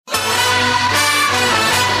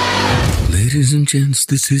Ladies and gents,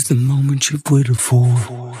 this is the moment you've waited for.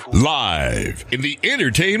 Live in the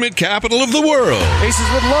entertainment capital of the world. Aces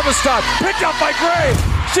with Lovestad, picked up by Gray.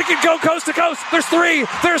 She can go coast to coast. There's three,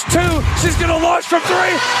 there's two. She's going to launch from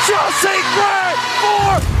three. Chelsea Gray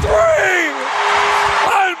for 3.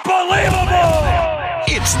 Unbelievable.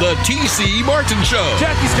 It's the T.C. Martin Show.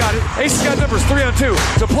 Jackie's got it. Ace has got numbers 3 on 2.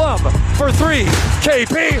 To Plum for 3. KP,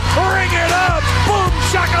 ring it up. Boom,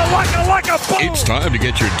 shaka, laka, boom. It's time to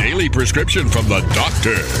get your daily prescription from the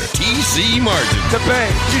doctor, T.C. Martin. To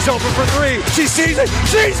Bay, she's open for 3. She sees it.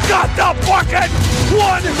 She's got the bucket.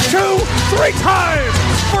 1, 2, 3 times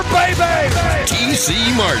for Baby. T.C.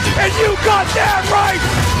 Martin. And you got that right.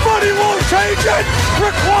 Money won't change it.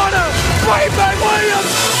 Raquana, Baby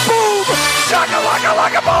Williams. Boom, shaka, laka,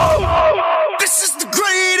 boom. This is the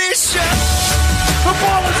greatest show. The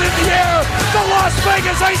ball is in the air. The Las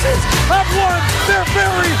Vegas Aces have won their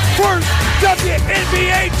very first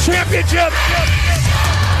WNBA championship.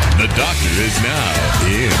 The doctor is now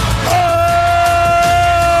in.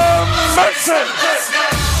 Mason.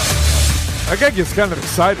 That guy gets kind of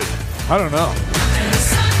excited. I don't know.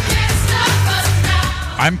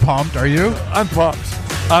 I'm pumped. Are you? I'm pumped.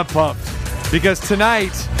 Because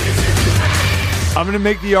tonight, I'm going to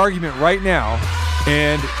make the argument right now,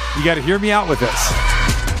 and you got to hear me out with this.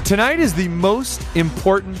 Tonight is the most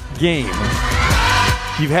important game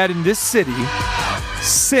you've had in this city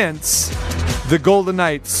since the Golden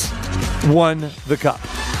Knights won the Cup.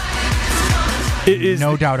 It is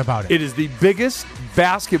no doubt about it. It is the biggest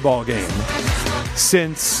basketball game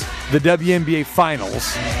since the WNBA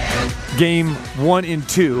Finals, game 1 and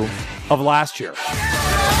 2 of last year.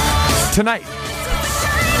 Tonight.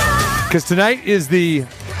 Because tonight is the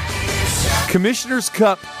Commissioner's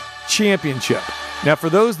Cup Championship. Now, for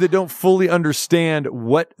those that don't fully understand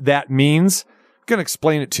what that means, I'm going to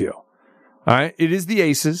explain it to you. All right? It is the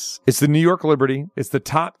Aces. It's the New York Liberty. It's the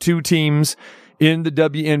top 2 teams in the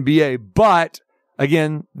WNBA. But,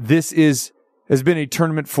 again, this has been a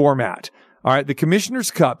tournament format. All right? The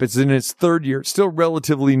Commissioner's Cup, it's in its 3rd year. It's still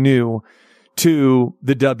relatively new to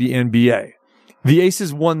the WNBA. The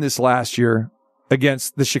Aces won this last year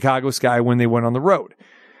against the Chicago Sky when they went on the road.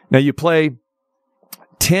 Now, you play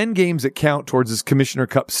 10 games that count towards this Commissioner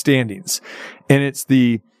Cup standings. And it's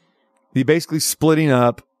the basically splitting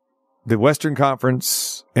up the Western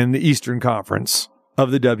Conference and the Eastern Conference of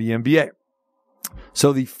the WNBA.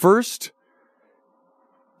 So the first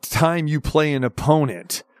time you play an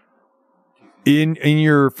opponent in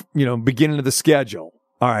your, beginning of the schedule,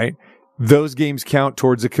 all right, those games count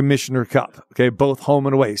towards the Commissioner Cup, okay, both home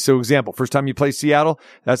and away. So, example, first time you play Seattle,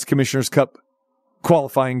 that's the Commissioner's Cup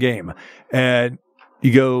qualifying game. And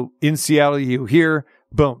you go in Seattle, you here,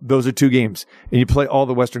 boom, those are 2 games. And you play all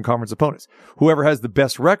the Western Conference opponents. Whoever has the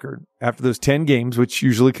best record after those 10 games, which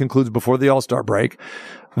usually concludes before the All-Star break,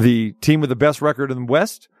 the team with the best record in the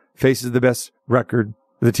West faces the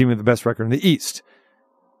team with the best record in the East.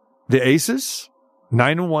 The Aces,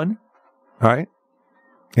 9-1, all right?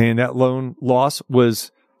 And that lone loss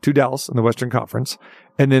was to Dallas in the Western Conference.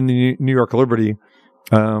 And then the New York Liberty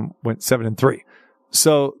went 7-3.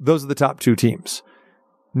 So those are the top 2 teams.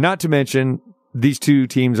 Not to mention, these 2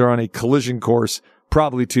 teams are on a collision course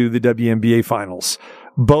probably to the WNBA Finals.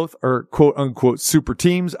 Both are quote-unquote super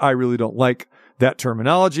teams. I really don't like that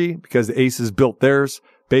terminology because the Aces built theirs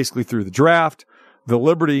basically through the draft. The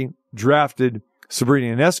Liberty drafted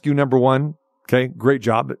Sabrina Ionescu, number 1. Okay, great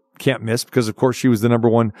job, but can't miss because, of course, she was the number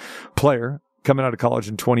 1 player coming out of college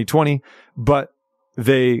in 2020. But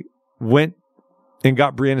they went and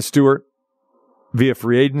got Breanna Stewart via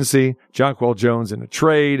free agency, Jonquel Jones in a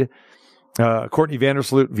trade, Courtney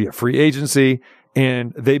Vandersloot via free agency,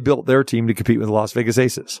 and they built their team to compete with the Las Vegas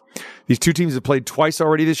Aces. These 2 teams have played twice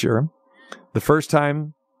already this year. The first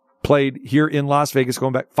time played here in Las Vegas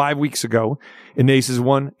going back 5 weeks ago, and the Aces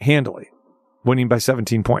won handily, winning by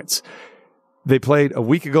 17 points. They played a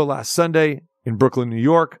week ago last Sunday in Brooklyn, New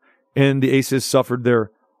York, and the Aces suffered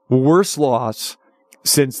their worst loss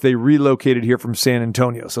since they relocated here from San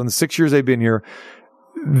Antonio. So in the 6 years they've been here,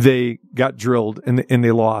 they got drilled and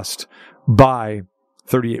they lost by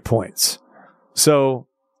 38 points. So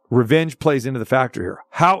revenge plays into the factor here.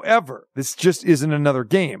 However, this just isn't another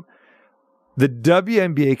game. The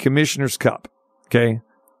WNBA Commissioner's Cup, okay,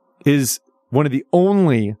 is one of the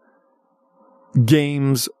only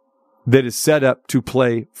games that is set up to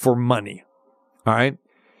play for money. All right.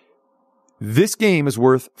 This game is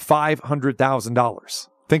worth $500,000.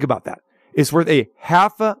 Think about that. It's worth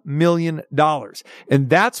 $500,000. And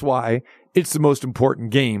that's why it's the most important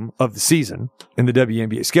game of the season in the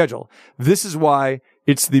WNBA schedule. This is why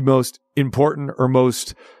it's the most important or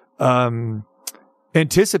most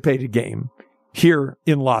anticipated game here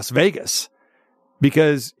in Las Vegas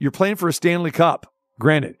because you're playing for a Stanley Cup.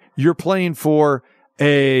 Granted, you're playing for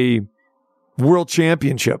a world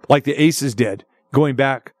championship like the Aces did going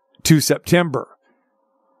back to September.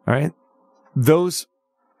 All right. Those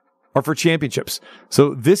are for championships.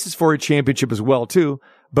 So this is for a championship as well, too.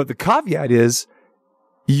 But the caveat is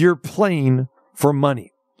you're playing for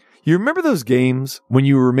money. You remember those games when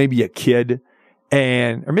you were maybe a kid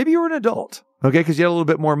or maybe you were an adult, okay, because you had a little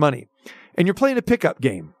bit more money, and you're playing a pickup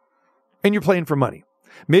game and you're playing for money.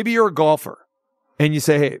 Maybe you're a golfer and you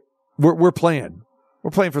say, hey, we're playing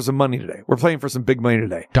for some money today. We're playing for some big money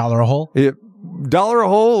today. $1 a hole? $1 a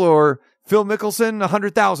hole, or Phil Mickelson,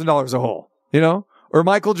 $100,000 a hole, or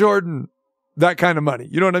Michael Jordan, that kind of money.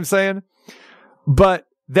 You know what I'm saying? But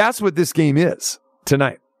that's what this game is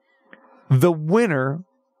tonight. The winning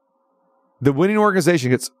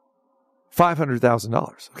organization gets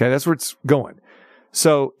 $500,000. Okay, that's where it's going.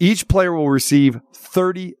 So each player will receive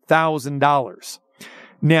 $30,000.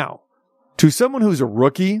 Now, to someone who's a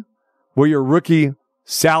rookie, where your rookie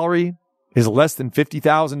salary is less than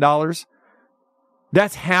 $50,000,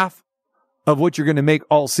 that's half of what you're going to make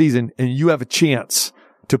all season, and you have a chance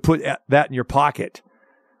to put that in your pocket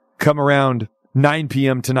come around 9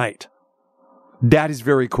 p.m. tonight. That is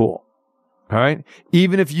very cool. All right?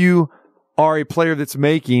 Even if you are a player that's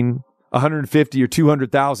making $150,000 or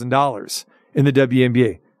 $200,000 in the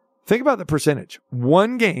WNBA, think about the percentage.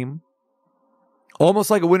 One game, almost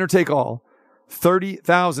like a winner-take-all,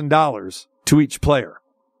 $30,000 to each player.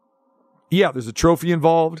 Yeah, there's a trophy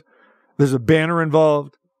involved. There's a banner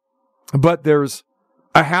involved. But there's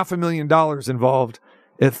 $500,000 involved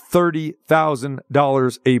at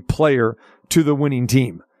 $30,000 a player to the winning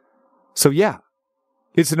team. So yeah,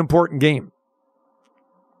 it's an important game.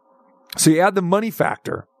 So you add the money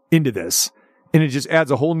factor into this, and it just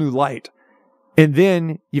adds a whole new light. And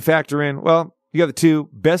then you factor in, well, you got the two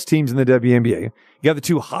best teams in the WNBA. You got the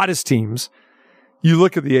two hottest teams. You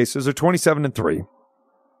look at the Aces, they're 27-3.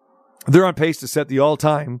 They're on pace to set the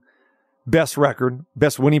all-time best record,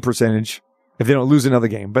 best winning percentage if they don't lose another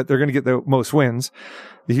game, but they're going to get the most wins.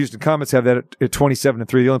 The Houston Comets have that at 27-3.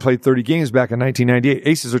 They only played 30 games back in 1998.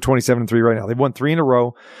 Aces are 27-3 right now. They've won 3 in a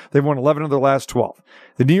row. They've won 11 of their last 12.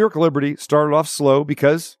 The New York Liberty started off slow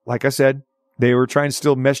because, like I said, they were trying to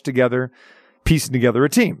still mesh together, piecing together a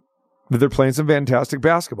team. But they're playing some fantastic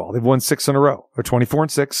basketball. They've won 6 in a row. They're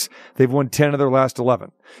 24-6. They've won 10 of their last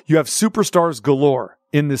 11. You have superstars galore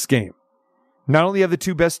in this game. Not only have the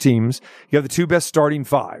two best teams, you have the two best starting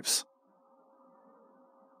fives.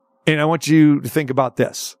 And I want you to think about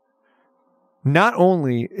this. Not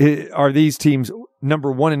only are these teams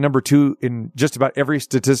number 1 and number 2 in just about every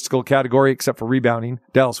statistical category except for rebounding.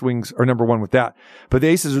 Dallas Wings are number 1 with that. But the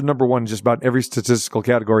Aces are number 1 in just about every statistical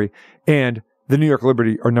category. And the New York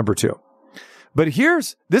Liberty are number 2. But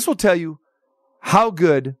this will tell you how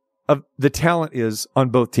good of the talent is on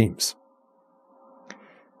both teams.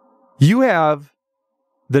 You have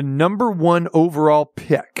the number 1 overall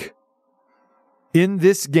pick in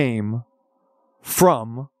this game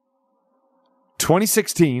from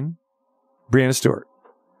 2016, Breanna Stewart.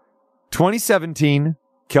 2017,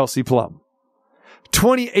 Kelsey Plum.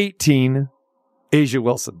 2018, Asia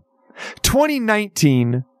Wilson.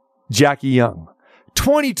 2019, Jackie Young.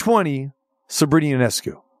 2020, Sabrina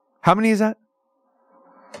Ionescu. How many is that?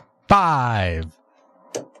 5.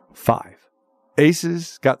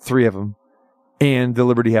 Aces got 3 of them, and the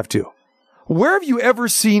Liberty have 2. Where have you ever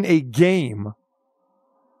seen a game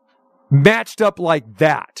matched up like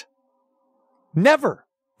that? Never.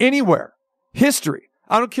 Anywhere. History.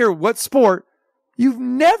 I don't care what sport. You've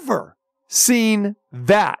never seen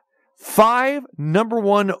that. 5 number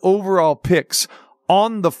 1 overall picks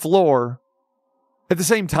on the floor at the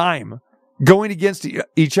same time, going against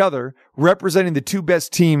each other, representing the two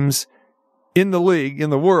best teams in the league, in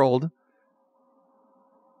the world.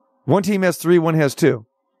 One team has 3, one has 2.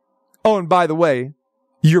 Oh, and by the way,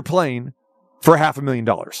 you're playing for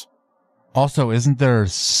 $500,000. Also, isn't there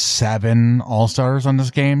 7 All-Stars on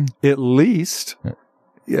this game? At least.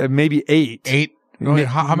 Yeah, maybe 8. 8? Wait,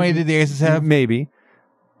 how many did the Aces have? Maybe.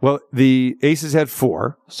 Well, the Aces had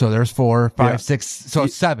 4. So there's 4, 5, 6. So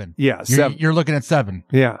it's 7. Yeah, 7. You're looking at 7.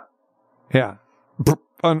 Yeah.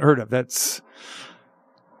 Unheard of. It's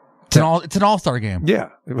an all-star game.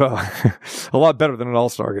 Yeah. Well, a lot better than an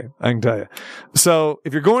all-star game, I can tell you. So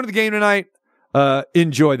if you're going to the game tonight,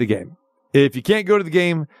 enjoy the game. If you can't go to the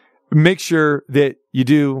game, make sure that you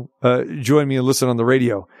do join me and listen on the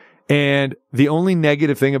radio. And the only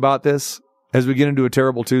negative thing about this, as we get into a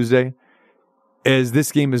terrible Tuesday, is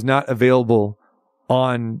this game is not available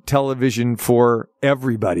on television for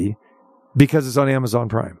everybody. because it's on Amazon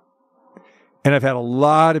Prime. And I've had a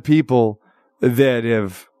lot of people that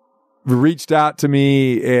have reached out to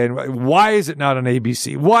me and why is it not on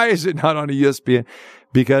ABC? Why is it not on ESPN?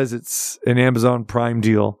 Because it's an Amazon Prime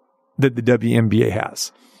deal that the WNBA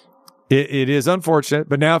has. It is unfortunate,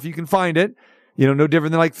 but now if you can find it, no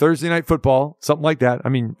different than like Thursday Night Football, something like that. I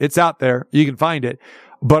mean, it's out there. You can find it.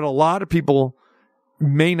 But a lot of people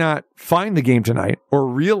may not find the game tonight or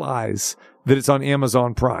realize that it's on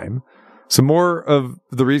Amazon Prime. So more of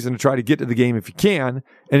the reason to try to get to the game if you can.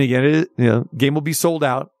 And again, game will be sold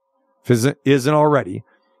out if it isn't already.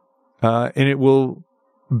 And it will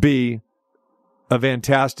be a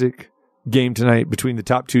fantastic game tonight between the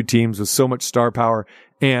top two teams with so much star power.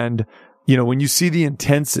 And, when you see the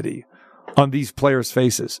intensity on these players'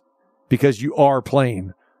 faces, because you are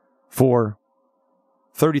playing for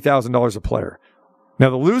 $30,000 a player. Now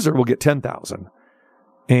the loser will get $10,000.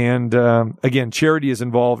 And, again, charity is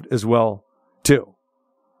involved as well, too.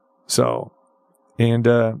 So, and,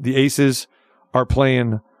 the Aces are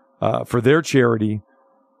playing, for their charity,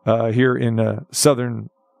 here in,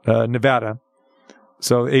 Southern, Nevada.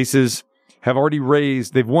 So Aces have already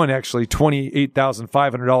raised, they've won actually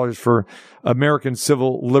 $28,500 for American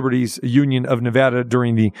Civil Liberties Union of Nevada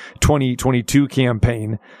during the 2022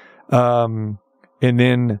 campaign. And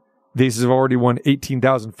then the Aces have already won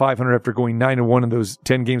 $18,500 after going 9-1 in those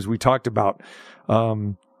 10 games we talked about.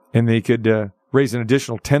 And they could raise an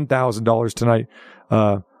additional $10,000 tonight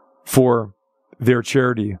for their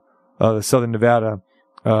charity, the Southern Nevada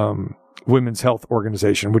Women's Health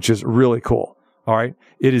Organization, which is really cool. All right.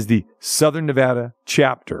 It is the Southern Nevada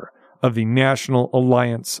chapter of the National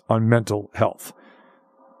Alliance on Mental Health.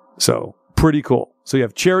 So pretty cool. So you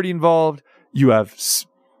have charity involved. You have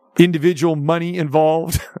individual money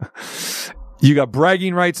involved. You got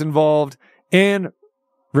bragging rights involved. And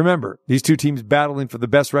remember, these two teams battling for the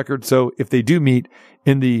best record. So if they do meet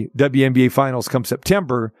in the WNBA finals come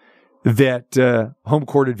September, that home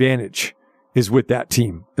court advantage is with that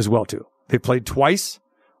team as well, too. They played twice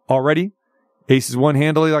already. Aces won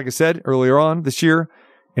handily, like I said, earlier on this year.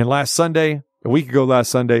 And a week ago last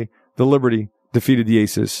Sunday, the Liberty defeated the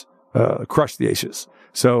Aces, crushed the Aces.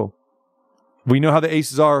 So we know how the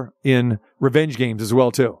Aces are in revenge games as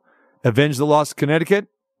well, too. Avenged the loss to Connecticut,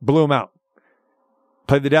 blew them out.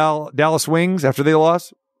 Played the Dallas Wings after they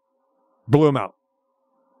lost, blew them out.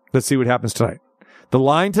 Let's see what happens tonight. The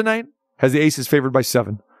line tonight has the Aces favored by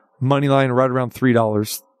 7. Money line right around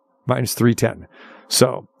 $3, minus 310.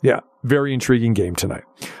 So, yeah, very intriguing game tonight.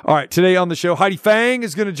 All right, today on the show, Heidi Fang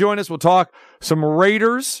is going to join us. We'll talk some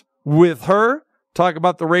Raiders with her. Talk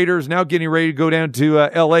about the Raiders now getting ready to go down to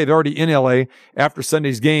L.A. They're already in L.A. After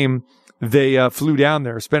Sunday's game. They flew down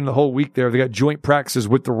there, spent the whole week there. They got joint practices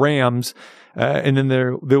with the Rams, and then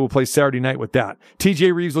they will play Saturday night with that.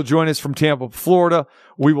 TJ Reeves will join us from Tampa, Florida.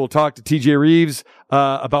 We will talk to TJ Reeves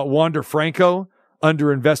about Wander Franco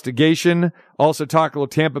under investigation. Also talk a little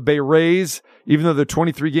Tampa Bay Rays. Even though they're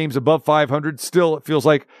 23 games above 500, still it feels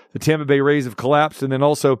like the Tampa Bay Rays have collapsed. And then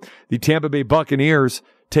also the Tampa Bay Buccaneers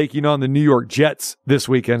taking on the New York Jets this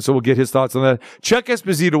weekend. So we'll get his thoughts on that. Chuck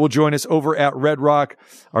Esposito will join us over at Red Rock,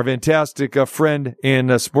 our fantastic friend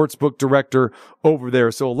and sportsbook director over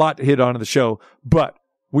there. So a lot to hit on in the show, but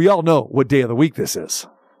we all know what day of the week this is.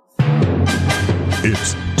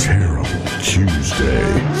 It's Terrible Tuesday.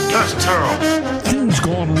 That's terrible. Things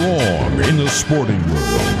gone wrong in the sporting world.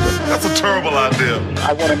 That's a terrible idea.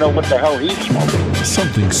 I want to know what the hell he's smoking.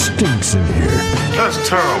 Something stinks in here. That's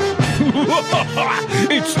terrible.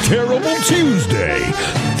 It's Terrible Tuesday.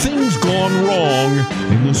 Things gone wrong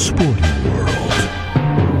in the sporting world.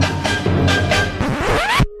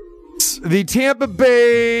 The Tampa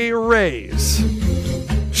Bay Rays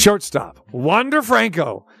shortstop Wander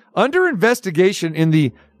Franco under investigation in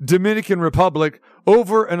the Dominican Republic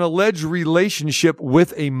over an alleged relationship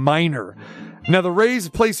with a minor. Now, the Rays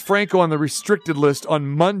placed Franco on the restricted list on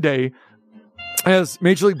Monday as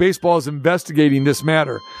Major League Baseball is investigating this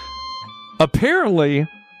matter. Apparently,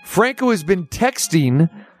 Franco has been texting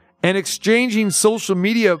and exchanging social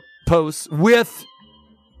media posts with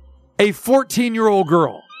a 14-year-old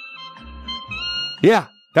girl. Yeah,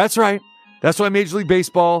 that's right. That's why Major League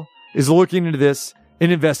Baseball is looking into this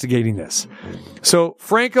and investigating this. So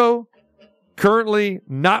Franco currently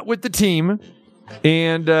not with the team,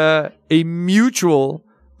 and a mutual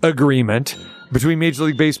agreement between Major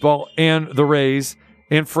League Baseball and the Rays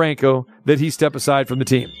and Franco that he step aside from the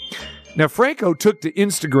team. Now, Franco took to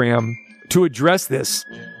Instagram to address this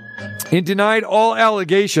and denied all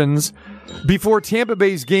allegations before Tampa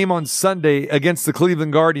Bay's game on Sunday against the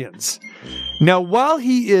Cleveland Guardians. Now, while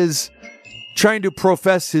he is trying to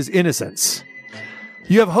profess his innocence,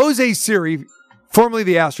 You have Jose Siri, formerly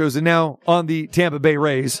the Astros and now on the Tampa Bay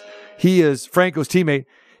Rays. He is Franco's teammate.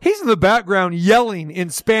 He's in the background yelling in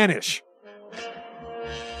Spanish.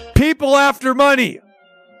 People after money.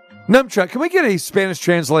 Numchuck, can we get a Spanish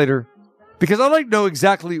translator? Because I'd like to know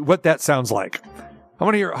exactly what that sounds like. I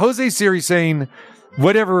want to hear Jose Siri saying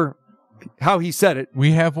whatever, how he said it.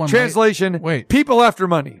 We have one. Translation, Wait. People after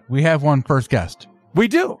money. We have one first guest. We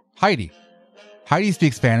do. Heidi. Heidi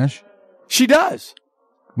speaks Spanish. She does.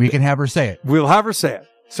 We can have her say it. We'll have her say it.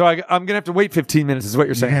 So I'm going to have to wait 15 minutes is what you're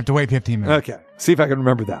You're saying. going to have to wait 15 minutes. Okay. See if I can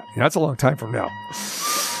remember that. Yeah, that's a long time from now.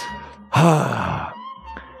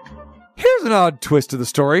 Here's an odd twist to the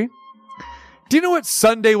story. Do you know what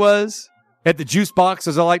Sunday was at the Juice Box,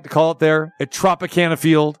 as I like to call it there, at Tropicana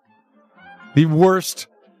Field? The worst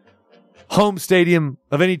home stadium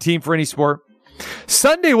of any team for any sport.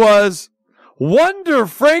 Sunday was Wander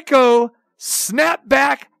Franco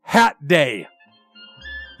Snapback Hat Day.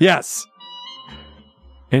 Yes.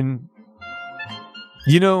 And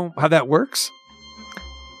you know how that works?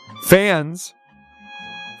 Fans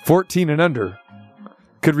 14 and under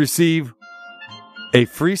could receive a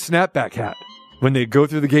free snapback hat when they go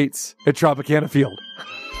through the gates at Tropicana Field.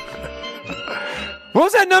 What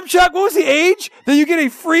was that, Numchuck? What was the age that you get a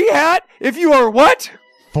free hat if you are what?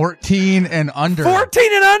 14 and under.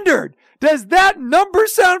 14 and under. Does that number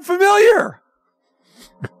sound familiar?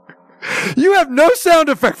 You have no sound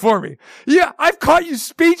effect for me. Yeah, I've caught you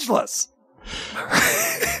speechless.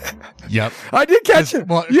 Yep. I did catch it.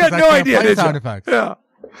 Well, you had no idea, did sound you? effects. Yeah.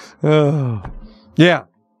 Oh. Yeah.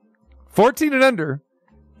 14 and under.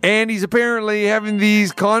 And he's apparently having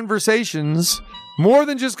these conversations, more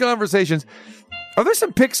than just conversations. Are there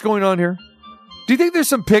some picks going on here? Do you think there's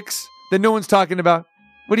some picks that no one's talking about?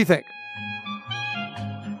 What do you think?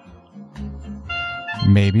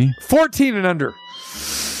 Maybe. 14 and under.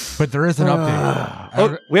 But there is an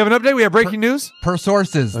update. We have an update? We have breaking news? Per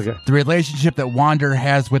sources, Okay. the relationship that Wander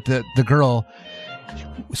has with the girl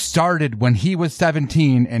started when he was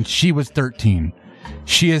 17 and she was 13.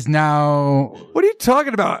 She is now... What are you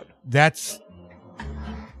talking about? That's...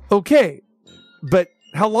 Okay, but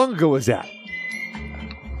how long ago was that?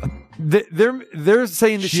 They're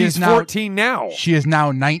saying that she's 14 now. She is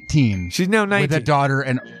now 19. She's now 19. With a daughter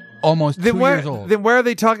and almost 2 years old. Then why are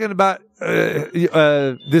they talking about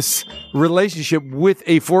this relationship with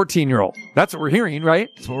a 14-year-old? That's what we're hearing, right?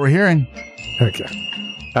 That's what we're hearing. Okay.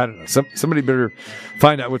 I don't know. Somebody better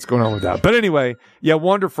find out what's going on with that. But anyway, yeah,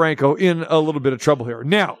 Wander Franco in a little bit of trouble here.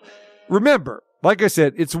 Now, remember, like I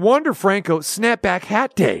said, it's Wander Franco Snapback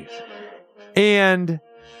Hat Day. And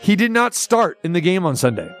he did not start in the game on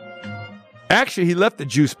Sunday. Actually, he left the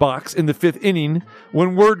juice box in the 5th inning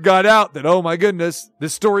when word got out that, oh my goodness,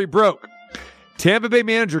 this story broke. Tampa Bay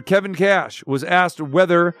manager Kevin Cash was asked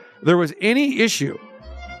whether there was any issue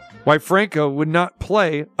why Franco would not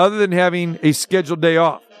play other than having a scheduled day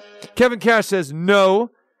off. Kevin Cash says,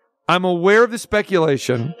 no, I'm aware of the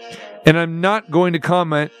speculation, and I'm not going to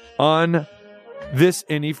comment on this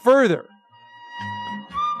any further.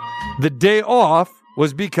 The day off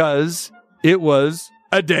was because it was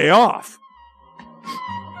a day off.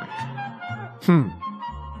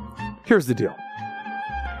 Here's the deal.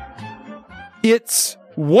 It's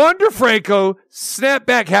Wander Franco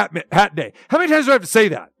Snapback Hat Day. How many times do I have to say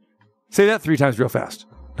that? Say that 3 times real fast.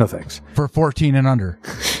 No thanks. For 14 and under.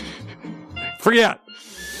 Forget.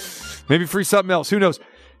 Maybe free something else. Who knows?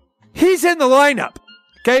 He's in the lineup.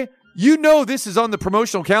 Okay? You know this is on the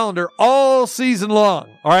promotional calendar all season long.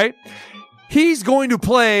 All right? He's going to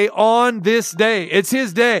play on this day. It's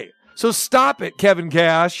his day. So stop it, Kevin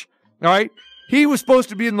Cash. All right? He was supposed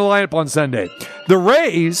to be in the lineup on Sunday. The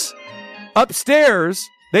Rays upstairs,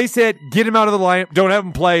 they said, get him out of the lineup. Don't have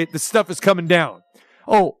him play. The stuff is coming down.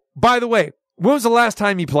 Oh, by the way, when was the last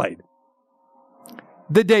time he played?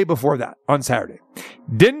 The day before that, on Saturday.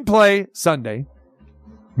 Didn't play Sunday.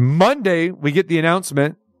 Monday, we get the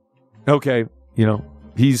announcement. Okay,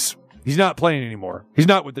 he's not playing anymore. He's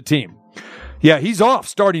not with the team. Yeah, he's off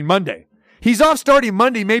starting Monday. He's off starting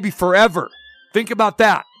Monday, maybe forever. Think about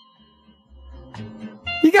that.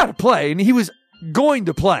 You got to play, and he was going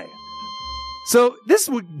to play. So this is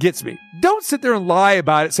what gets me. Don't sit there and lie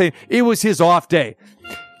about it, saying it was his off day.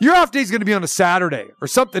 Your off day is going to be on a Saturday or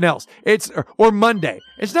something else. Or Monday.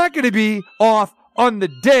 It's not going to be off on the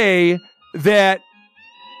day that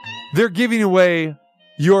they're giving away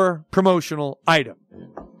your promotional item.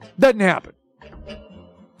 Doesn't happen.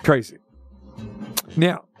 Crazy.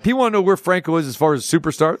 Now, people want to know where Franco is as far as a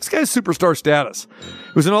superstar. This guy's superstar status.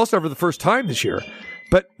 He was an all-star for the first time this year.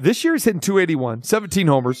 But this year he's hitting .281, 17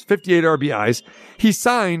 homers, 58 RBIs. He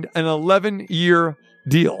signed an 11-year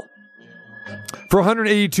deal. for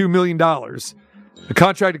 $182 million, a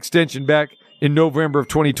contract extension back in November of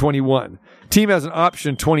 2021. Team has an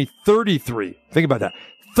option 2033. Think about that.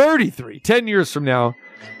 10 years from now,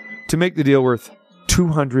 to make the deal worth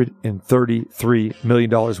 $233 million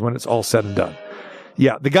when it's all said and done.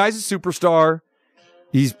 Yeah, the guy's a superstar.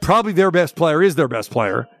 He's probably their best player, is their best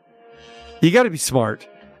player. You got to be smart.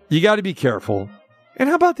 You got to be careful. And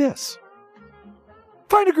how about this?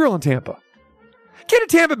 Find a girl in Tampa. Get a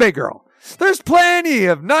Tampa Bay girl. There's plenty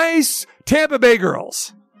of nice Tampa Bay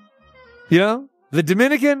girls. You know, the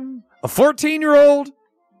Dominican, a 14-year-old.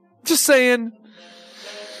 Just saying,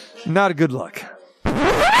 not a good look.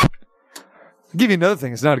 I'll give you another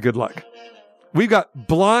thing. It's not a good look. We've got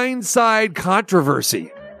Blind Side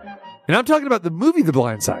controversy. And I'm talking about the movie The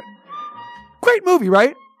Blind Side. Great movie,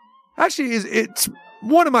 right? Actually, it's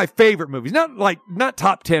one of my favorite movies. Not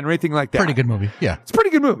top 10 or anything like that. Pretty good movie. Yeah. It's a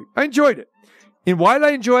pretty good movie. I enjoyed it. And why did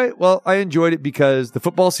I enjoy it? Well, I enjoyed it because the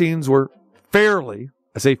football scenes were fairly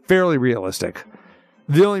realistic.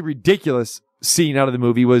 The only ridiculous scene out of the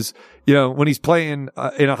movie was, when he's playing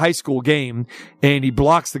in a high school game and he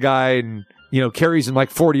blocks the guy and, carries him like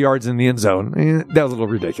 40 yards in the end zone. That was a little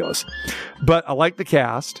ridiculous. But I like the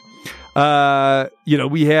cast.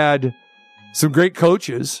 We had some great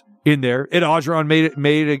coaches in there. Ed Orgeron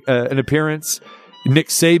made an appearance. Nick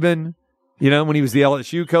Saban, when he was the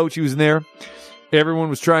LSU coach, he was in there. Everyone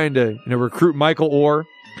was trying to, recruit Michael Orr.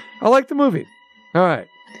 I like the movie. All right.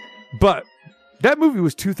 But that movie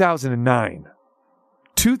was 2009.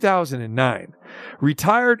 2009.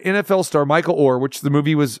 Retired NFL star Michael Orr, which the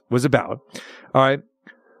movie was about, all right,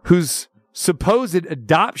 whose supposed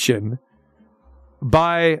adoption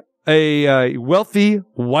by a wealthy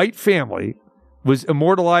white family was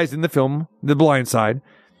immortalized in the film The Blind Side.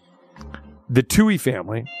 The Toohey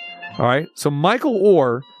family. All right. So Michael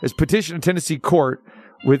Orr has petitioned a Tennessee court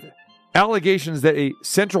with allegations that a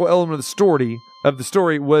central element of the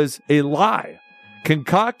story was a lie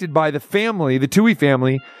concocted by the Toohey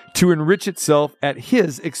family, to enrich itself at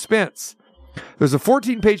his expense. There's a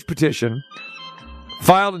 14-page petition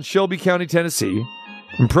filed in Shelby County, Tennessee,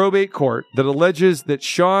 in probate court that alleges that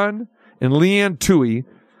Sean and Leanne Toohey,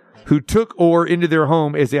 who took Orr into their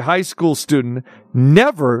home as a high school student,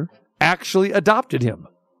 never actually adopted him.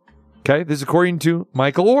 Okay, this is according to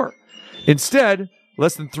Michael Orr. Instead,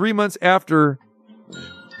 less than 3 months after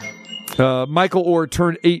Michael Orr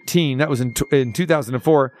turned 18, that was in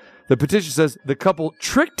 2004, the petition says the couple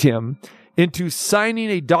tricked him into signing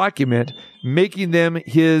a document making them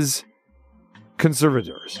his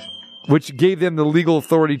conservators, which gave them the legal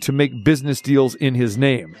authority to make business deals in his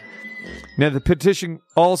name. Now, the petition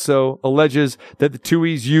also alleges that the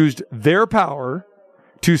Tooheys used their power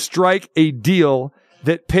to strike a deal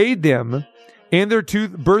that paid them and their two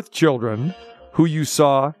birth children, who you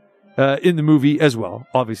saw in the movie as well.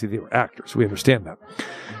 Obviously, they were actors. We understand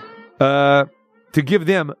that. To give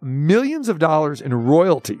them millions of dollars in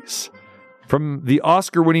royalties from the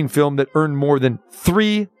Oscar-winning film that earned more than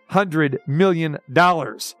 $300 million,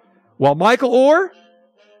 while Michael Orr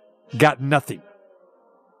got nothing.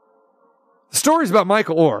 The story's about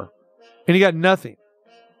Michael Orr, and he got nothing.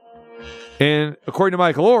 And according to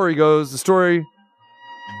Michael Orr, he goes, the story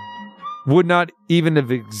would not even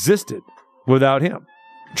have existed without him.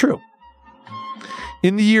 True.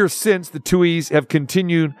 In the years since, the Tooheys have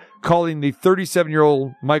continued calling the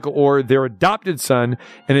 37-year-old Michael Orr their adopted son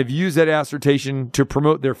and have used that assertion to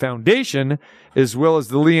promote their foundation, as well as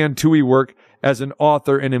the Leanne Toohey work as an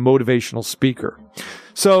author and a motivational speaker.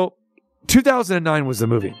 So, 2009 was the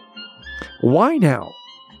movie. Why now?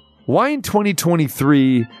 Why in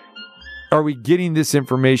 2023 are we getting this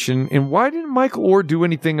information? And why didn't Michael Orr do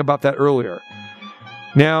anything about that earlier?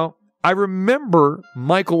 Now, I remember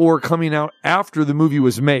Michael Orr coming out after the movie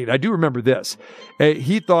was made. I do remember this.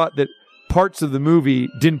 He thought that parts of the movie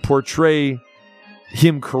didn't portray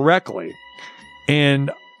him correctly. And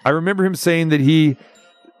I remember him saying that he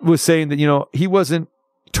was saying that, he wasn't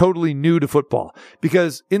totally new to football.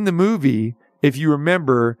 Because in the movie, if you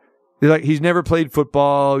remember, he's never played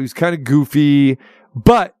football. He's kind of goofy.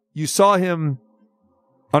 But you saw him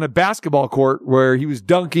on a basketball court where he was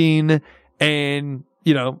dunking and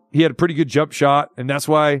he had a pretty good jump shot, and that's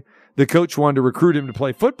why the coach wanted to recruit him to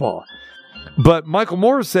play football. But Michael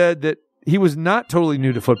Moore said that he was not totally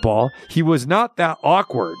new to football. He was not that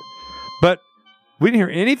awkward. But we didn't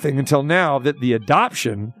hear anything until now that the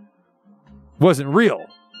adoption wasn't real.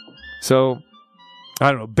 So, I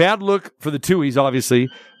don't know. Bad look for the Tooheys, obviously.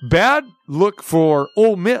 Bad look for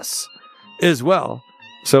Ole Miss as well.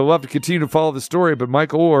 So we'll have to continue to follow the story. But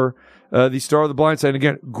Michael Orr, the star of The Blind Side,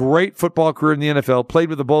 again, great football career in the NFL, played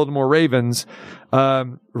with the Baltimore Ravens.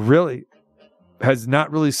 Really has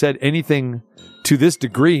not really said anything to this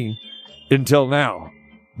degree until now.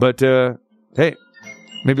 But, hey,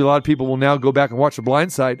 maybe a lot of people will now go back and watch The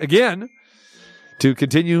Blind Side again to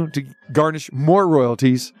continue to garnish more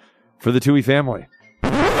royalties for the Tui family.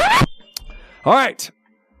 All right.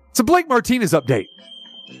 It's a Blake Martinez update.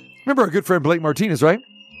 Remember our good friend Blake Martinez, right?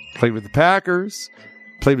 Played with the Packers,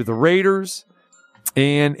 played with the Raiders,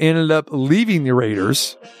 and ended up leaving the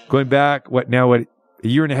Raiders, going back, a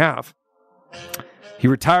year and a half. He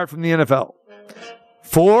retired from the NFL.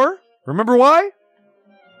 Remember why?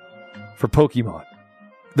 For Pokemon.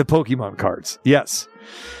 The Pokemon cards. Yes.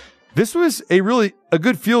 This was a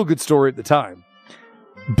good feel-good story at the time.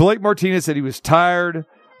 Blake Martinez said he was tired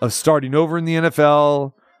of starting over in the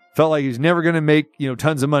NFL, felt like he was never going to make,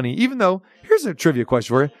 tons of money, even though, here's a trivia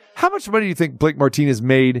question for you. How much money do you think Blake Martinez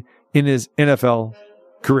made in his NFL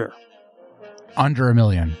career? Under $1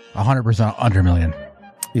 million. 100% under $1 million.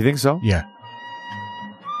 You think so? Yeah.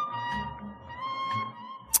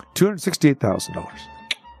 $268,000.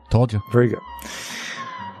 Told you. Very good.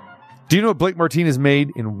 Do you know what Blake Martinez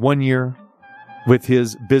made in 1 year with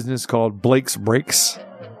his business called Blake's Breaks?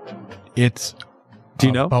 It's Do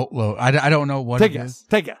you know? Boatload. I don't know what Take it a guess. is.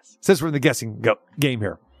 Take a guess. Since we're in the guessing game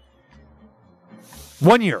here.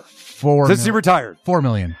 1 year. Since he retired. $4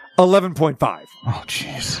 million. 11.5. Oh,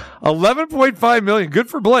 jeez. 11.5 million. Good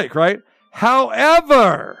for Blake, right?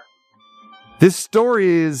 However, this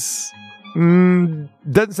story doesn't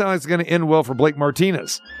sound like it's going to end well for Blake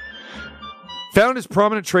Martinez. Found his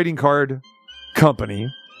prominent trading card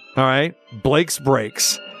company, all right, Blake's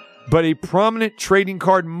Breaks, but a prominent trading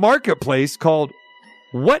card marketplace called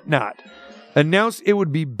Whatnot announced it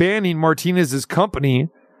would be banning Martinez's company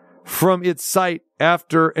from its site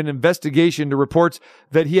after an investigation to reports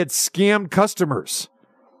that he had scammed customers,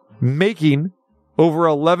 making over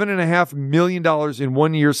 $11.5 million in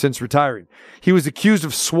 1 year since retiring. He was accused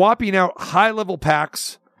of swapping out high-level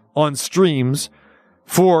packs on streams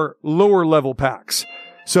for lower-level packs.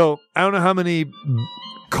 So I don't know how many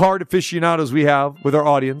card aficionados we have with our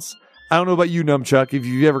audience. I don't know about you, Numchuck, if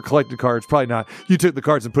you've ever collected cards. Probably not. You took the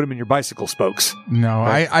cards and put them in your bicycle spokes. No,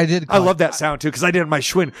 right? I did. I love that sound, too, because I did it in my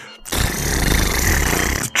Schwinn.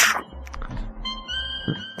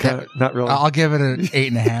 Not really. I'll give it an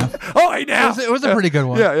 8.5. Oh, 8.5. It was a pretty good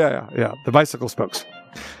one. Yeah. The bicycle spokes.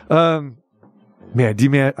 Man,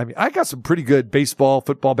 I got some pretty good baseball,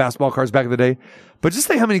 football, basketball cards back in the day. But just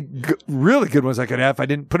think how many really good ones I could have if I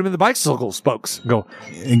didn't put them in the bicycle spokes. Go.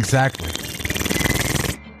 Exactly.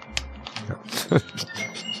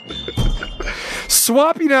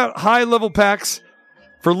 Swapping out high-level packs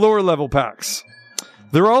for lower-level packs.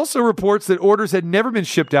 There are also reports that orders had never been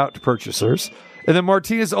shipped out to purchasers, and that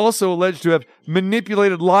Martinez also alleged to have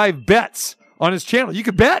manipulated live bets on his channel. You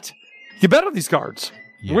could bet. You bet on these cards.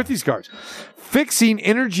 Yeah. With these cards. Fixing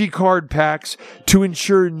energy card packs to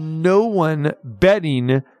ensure no one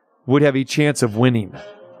betting would have a chance of winning.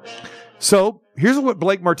 So, here's what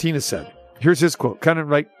Blake Martinez said. Here's his quote. Kind of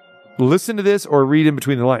like, listen to this or read in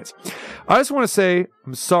between the lines. I just want to say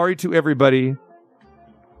I'm sorry to everybody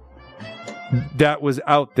that was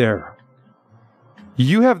out there.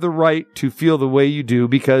 You have the right to feel the way you do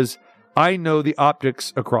because I know the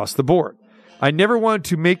optics across the board. I never wanted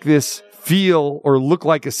to make this feel or look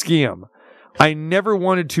like a scam. I never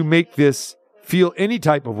wanted to make this feel any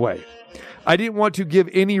type of way. I didn't want to give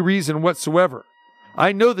any reason whatsoever.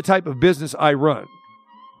 I know the type of business I run.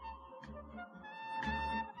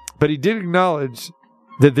 But he did acknowledge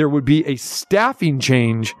that there would be a staffing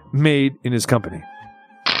change made in his company.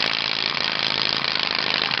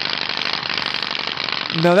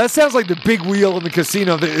 Now, that sounds like the big wheel in the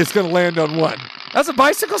casino that it's going to land on one. That's a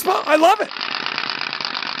bicycle spot. I love it.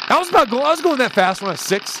 I was going that fast when I was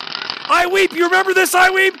 6. I Weep. You remember this, I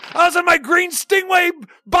Weep? I was on my green Stingray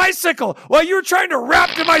bicycle while you were trying to rap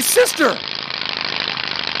to my sister.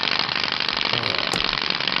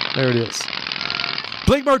 There it is.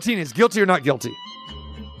 Blake Martinez, guilty or not guilty?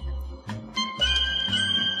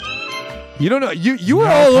 You don't know. You were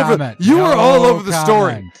all over. You were all over the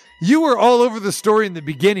story. You were all over the story in the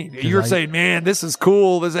beginning. You were saying, "Man, this is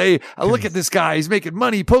cool. Look at this guy. He's making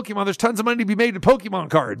money. Pokemon. There's tons of money to be made in Pokemon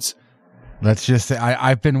cards." Let's just say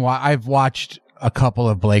I've watched a couple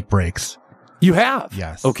of Blake breaks. You have?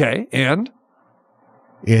 Yes. Okay, and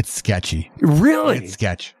it's sketchy. Really? It's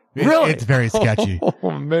sketch. Really? It's very sketchy.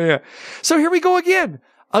 Oh man! So here we go again.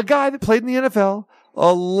 A guy that played in the NFL.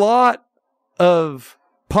 A lot of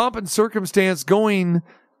pomp and circumstance going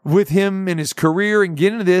with him in his career and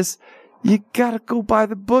getting into this. You got to go by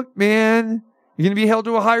the book, man. You're going to be held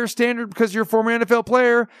to a higher standard because you're a former NFL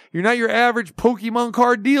player. You're not your average Pokemon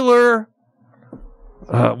card dealer.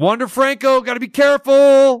 Wander Franco, got to be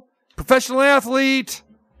careful. Professional athlete.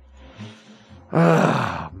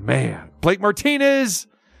 Man. Blake Martinez,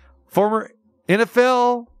 former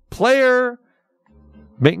NFL player,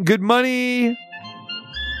 making good money.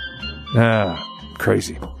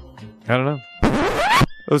 Crazy. I don't know.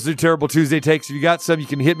 Those are terrible Tuesday takes. If you got some, you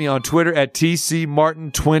can hit me on Twitter at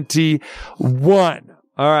TCMartin21.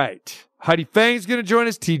 All right. Heidi Fang's going to join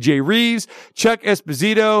us. TJ Reeves, Chuck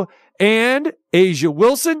Esposito, and Asia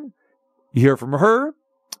Wilson. You hear from her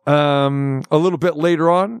a little bit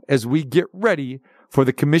later on as we get ready for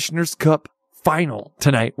the Commissioner's Cup final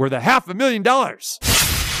tonight. We're the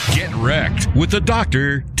 $500,000. Get wrecked with the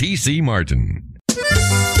Dr. TC Martin.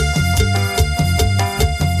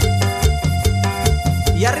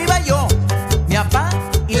 Y arriba yo, mi papá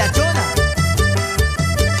y la chona.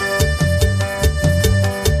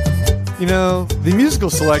 You know, the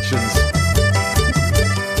musical selections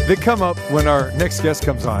that come up when our next guest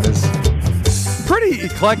comes on is pretty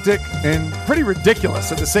eclectic and pretty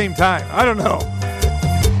ridiculous at the same time. I don't know.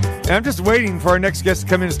 And I'm just waiting for our next guest to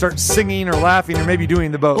come in and start singing or laughing or maybe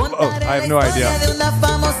doing the both. Oh, I have no idea.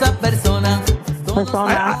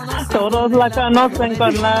 Todos la conocen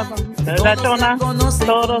con la chona.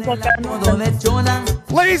 Todos la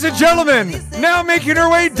conocen. Ladies and gentlemen, now making her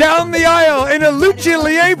way down the aisle in a Lucha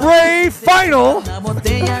Libre final.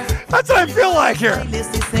 That's what I feel like here.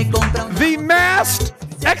 The Masked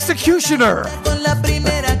Executioner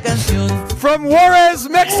from Juarez,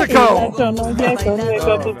 Mexico.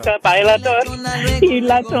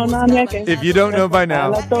 If you don't know by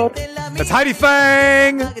now, that's Heidi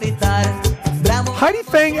Fang. Heidi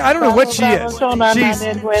Fang, I don't know what she is.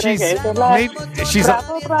 She's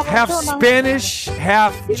half Spanish,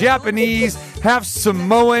 half Japanese, half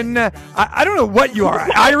Samoan. I don't know what you are.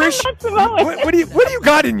 Irish? What do you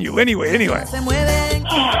got in you anyway?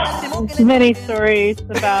 Many stories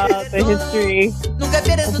about the history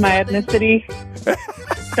of my ethnicity.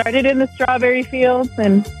 Started in the strawberry fields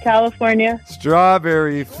in California.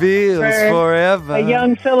 Strawberry fields forever. A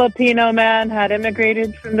young Filipino man had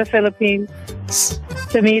immigrated from the Philippines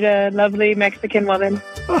to meet a lovely Mexican woman.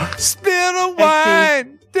 Spill the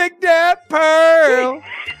wine, take that pearl.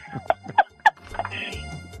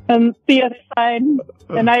 And the other side,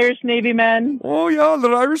 an Irish Navy man. Oh yeah, the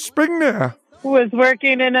Irish Spring there. Was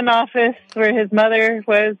working in an office where his mother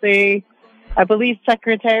was I believe,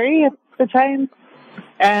 secretary at the time.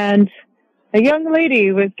 And a young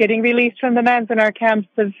lady was getting released from the Manzanar camps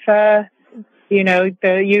of, the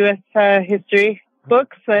U.S. History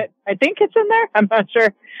books. But I think it's in there. I'm not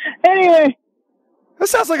sure. Anyway.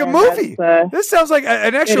 This sounds like a movie. This sounds like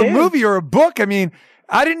an actual movie or a book. I mean,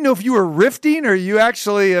 I didn't know if you were riffing or you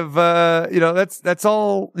actually have, that's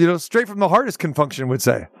all, straight from the heart, as Confunction would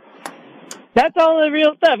say. That's all the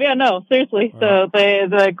real stuff. Yeah, no, seriously. So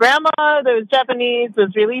the grandma that was Japanese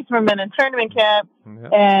was released from an internment camp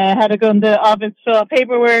and had to go into the office, fill out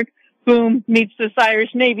paperwork. Boom, meets this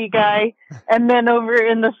Irish Navy guy. And then over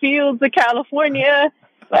in the fields of California,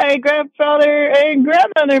 my grandfather and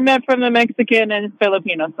grandmother met from the Mexican and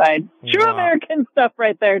Filipino side. True American stuff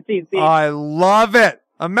right there, TC. I love it.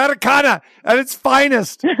 Americana at its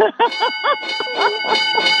finest.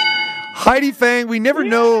 Heidi Fang, we never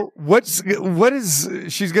know what is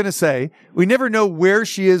she's going to say. We never know where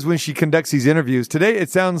she is when she conducts these interviews. Today,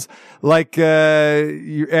 it sounds like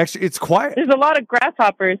it's quiet. There's a lot of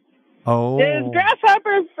grasshoppers. Oh, there's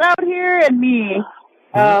grasshoppers out here and me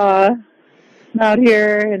out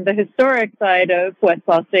here in the historic side of West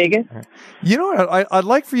Las Vegas. You know what? I'd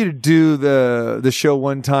like for you to do the show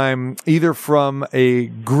one time, either from a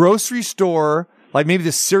grocery store, like maybe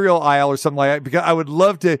the cereal aisle or something like that, because I would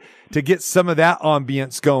love to get some of that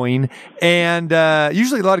ambience going. And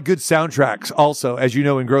usually a lot of good soundtracks also, as you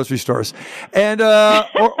know, in grocery stores. And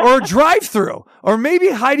or a drive-through. Or maybe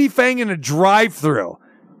Heidi Fang in a drive-through.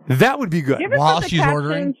 That would be good. While she's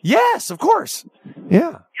ordering? Yes, of course.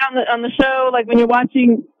 Yeah. On the show, like when you're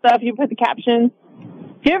watching stuff, you put the captions.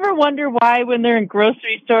 Do you ever wonder why when they're in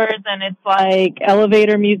grocery stores and it's like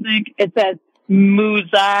elevator music, it says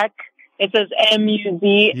Muzak? It says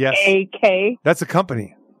M-U-Z-A-K. Yes. That's a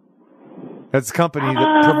company. That's a company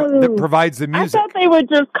that provides the music. I thought they would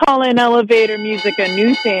just call in elevator music a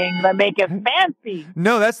new thing, but make it fancy.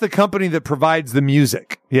 No, that's the company that provides the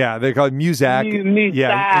music. Yeah, they call it Muzak. Muzak.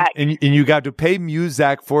 Yeah, and you got to pay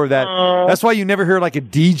Muzak for that. That's why you never hear like a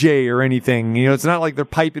DJ or anything. It's not like they're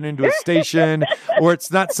piping into a station or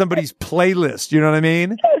it's not somebody's playlist. You know what I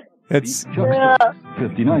mean? It's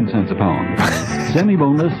 59 cents a pound.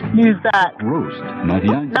 Semi-boneless Use that. roast,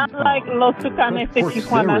 99 Not cents a like pound. Los Tucanes de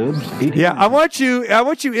Tijuana. yeah. I want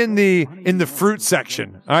you in the fruit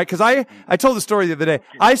section. All right, because I told the story the other day.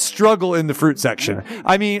 I struggle in the fruit section.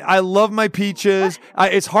 I mean, I love my peaches.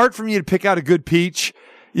 It's hard for me to pick out a good peach.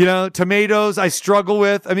 You know, tomatoes I struggle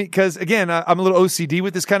with. I mean, because again, I'm a little OCD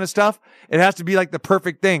with this kind of stuff. It has to be like the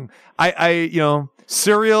perfect thing.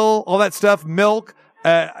 Cereal, all that stuff, milk.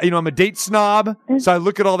 I'm a date snob, so I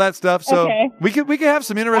look at all that stuff. So we could have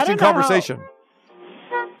some interesting conversation.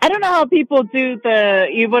 I don't know how people do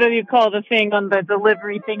what do you call the thing on the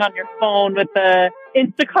delivery thing on your phone with the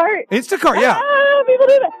Instacart? Instacart, yeah. People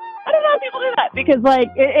do that. I don't know how people do that because, like,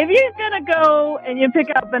 if you're gonna go and you pick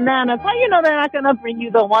up bananas, how you know they're not gonna bring you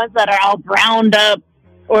the ones that are all browned up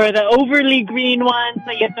or the overly green ones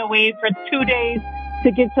that you have to wait for 2 days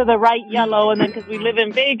to get to the right yellow, and then because we live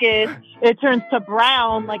in Vegas, it turns to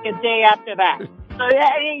brown like a day after that. So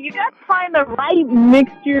you got to find the right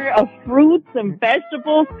mixture of fruits and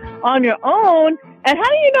vegetables on your own. And how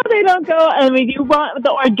do you know they don't go? I mean, you want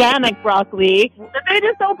the organic broccoli, but they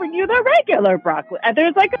just don't bring you the regular broccoli. And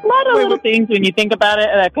there's like a lot of little things when you think about it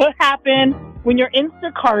that could happen when you're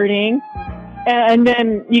Instacarting. And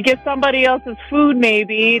then you get somebody else's food,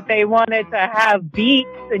 maybe. They wanted to have beets,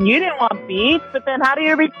 and you didn't want beets, but then how do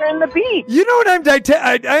you return the beets? You know what I'm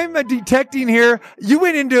detecting here? You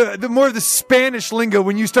went into more of the Spanish lingo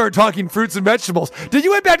when you started talking fruits and vegetables. Did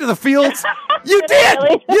you went back to the fields? You did!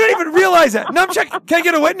 Really? You didn't even realize that. No, can I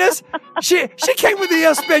get a witness? She came with the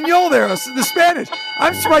Espanol there, the Spanish.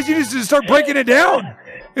 I'm surprised you just start breaking it down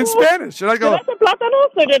in Spanish. And I go, did I say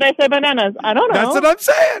plátanos or did I say bananas? I don't know. That's what I'm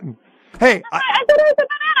saying. Hey, I said I said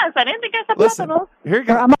bananas. I didn't think I said plátanos. Here you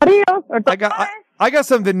go. Or amarillos. Or I got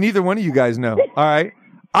something that neither one of you guys know. All right.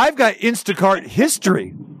 I've got Instacart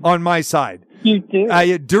history on my side. You do?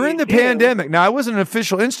 During the pandemic. Now, I wasn't an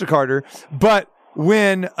official Instacarter, but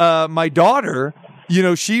when my daughter,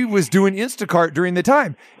 she was doing Instacart during the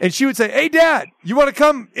time, and she would say, "Hey, Dad, you want to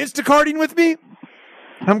come Instacarting with me?"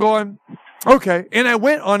 I'm going, okay. And I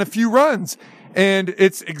went on a few runs, and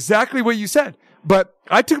it's exactly what you said. But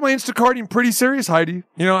I took my Instacarting pretty serious, Heidi.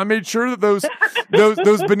 I made sure that those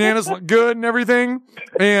bananas look good and everything,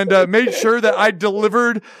 and made sure that I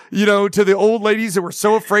delivered, to the old ladies that were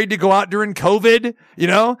so afraid to go out during COVID,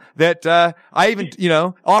 that I even,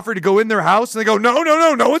 offered to go in their house, and they go, no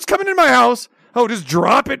one's coming in my house. Oh, just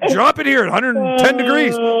drop it here at 110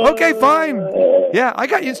 degrees. Okay, fine. Yeah, I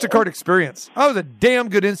got Instacart experience. I was a damn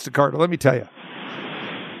good Instacarter, let me tell you.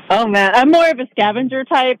 Oh, man. I'm more of a scavenger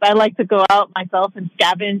type. I like to go out myself and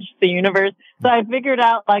scavenge the universe. So I figured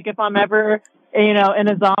out, like, if I'm ever, in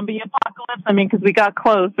a zombie apocalypse, because we got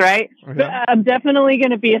close, right? Yeah. But I'm definitely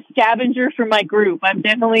going to be a scavenger for my group. I'm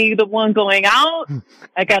definitely the one going out.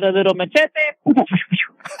 I got a little machete,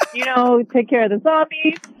 take care of the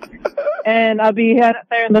zombies. And I'll be out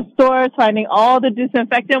there in the stores finding all the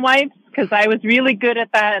disinfectant wipes because I was really good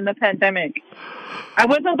at that in the pandemic. I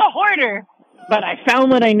wasn't the hoarder, but I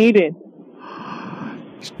found what I needed.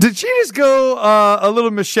 Did she just go a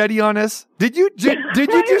little machete on us? Did you go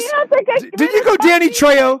Danny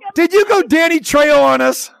Trejo? Did you go Danny Trejo on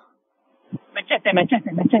us? Machete.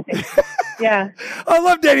 Yeah. I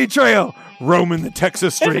love Danny Trejo. Roaming the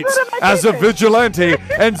Texas streets as a vigilante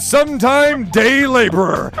and sometime day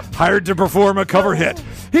laborer, hired to perform a cover hit.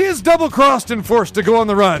 He is double-crossed and forced to go on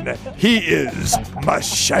the run. He is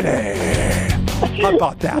Machete. How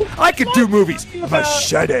about that? I could do movies.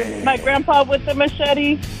 Machete. My grandpa with the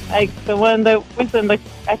machete, like the one that was in the.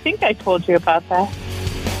 I think I told you about that.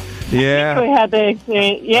 Yeah. We had the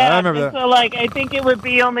experience. Yeah, I remember that. So, I think it would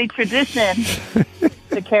be only tradition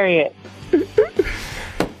to carry it.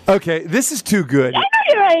 Okay, this is too good. I know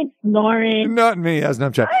you ain't snoring. Not me, as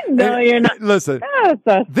Snapchat. I know you're not. Listen,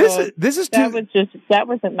 this is too. That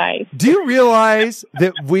wasn't nice. Do you realize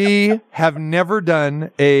that we have never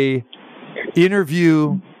done a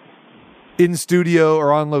interview in studio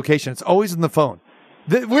or on location? It's always on the phone.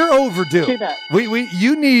 We're overdue.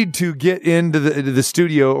 You need to get into the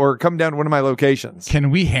studio or come down to one of my locations. Can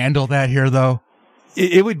we handle that here, though?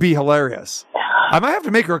 It would be hilarious. I might have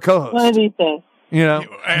to make her a co-host. One of these things.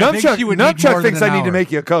 Nupchuck thinks I need to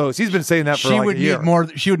make you a co-host. He's been saying that for a year.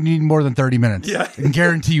 She would need more than 30 minutes. Yeah. I can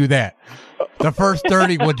guarantee you that. The first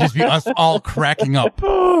 30 would just be us all cracking up.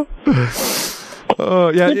 Oh,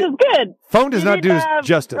 yeah. Which is good. Phone does not do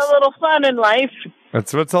justice. A little fun in life.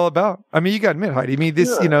 That's what it's all about. You got to admit, Heidi. This,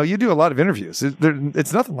 you do a lot of interviews.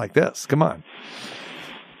 It's nothing like this. Come on.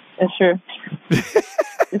 It's true.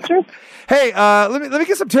 It's true. Hey, let me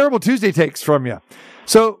get some terrible Tuesday takes from you.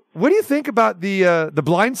 So, what do you think about the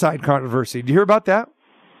Blindside controversy? Did you hear about that?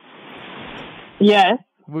 Yes.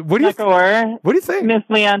 What do you think? What do you think? Miss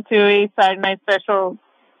Leon Tui, Saturday Night Special.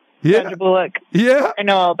 Sandra Bullock. Yeah. I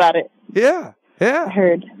know all about it. Yeah. Yeah. I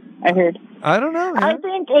heard. I don't know. Man. I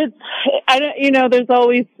think there's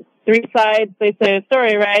always three sides. They say a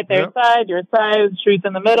story, right? Their side, your side, truth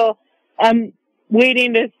in the middle. I'm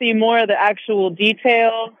waiting to see more of the actual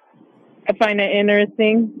details. I find it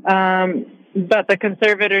interesting about the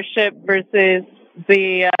conservatorship versus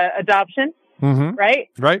the adoption, right?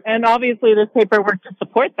 Right. And obviously there's paperwork to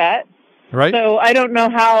support that. Right. So I don't know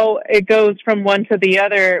how it goes from one to the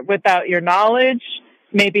other without your knowledge.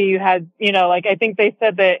 Maybe you had, I think they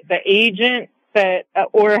said that the agent that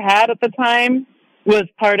Orr had at the time was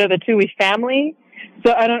part of the Tui family.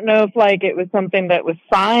 So I don't know if it was something that was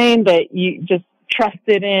signed that you just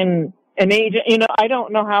trusted in an agent. I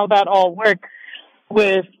don't know how that all worked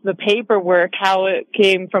with the paperwork, how it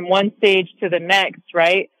came from one stage to the next,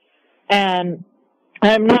 right? And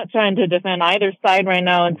I'm not trying to defend either side right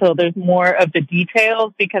now until there's more of the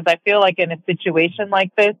details, because I feel like in a situation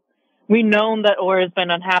like this, we've known that Orr has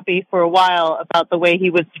been unhappy for a while about the way he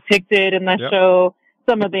was depicted in the show,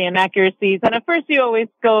 some of the inaccuracies. And at first you always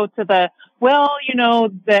go to that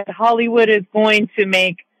Hollywood is going to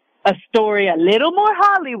make a story a little more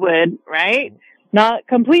Hollywood, right? Not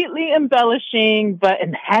completely embellishing, but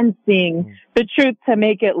enhancing the truth to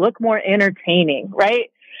make it look more entertaining,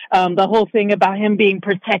 right? The whole thing about him being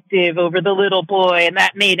protective over the little boy, and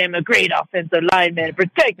that made him a great offensive lineman,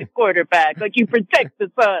 protect the quarterback, like you protect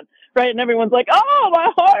the son, right? And everyone's like, oh,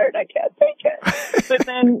 my heart, I can't take it. But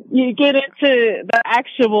then you get into the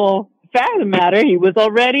actual fact of the matter, he was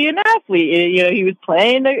already an athlete. He was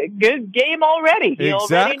playing a good game already. He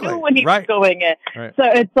already knew when he was going in. Right. So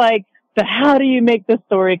it's like, how do you make the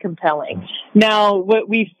story compelling? Now, what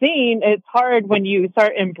we've seen, it's hard when you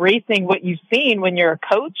start embracing what you've seen when you're a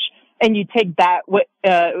coach and you take that,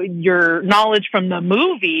 your knowledge from the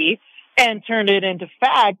movie and turn it into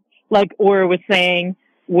fact, like Orr was saying,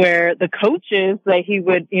 where the coaches that he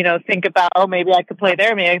would, think about, oh, maybe I could play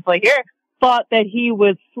there, maybe I could play here, thought that he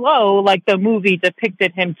was slow, like the movie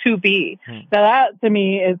depicted him to be. Now that to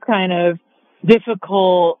me is kind of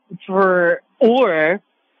difficult for Orr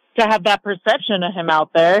to have that perception of him out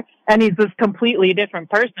there. And he's this completely different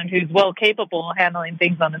person who's well capable of handling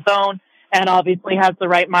things on his own and obviously has the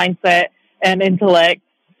right mindset and intellect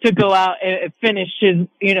to go out and finish his,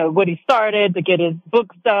 what he started, to get his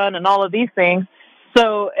books done and all of these things.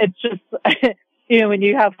 So it's just, when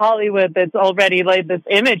you have Hollywood that's already laid this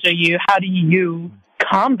image of you, how do you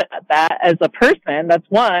combat that as a person? That's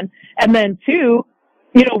one. And then two,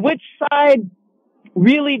 which side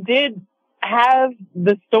really did have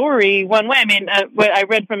the story one way? I mean, what I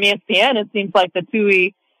read from ESPN, it seems like the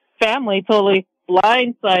Tui family totally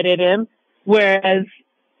blindsided him, whereas,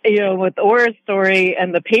 with Orr's story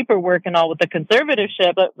and the paperwork and all with the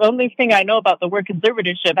conservatorship, the only thing I know about the word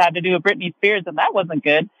conservatorship had to do with Britney Spears, and that wasn't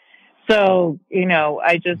good. So,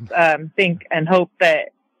 I just think and hope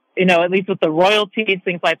that, at least with the royalties,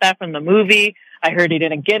 things like that from the movie, I heard he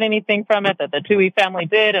didn't get anything from it, that the Tui family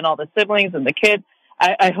did, and all the siblings and the kids.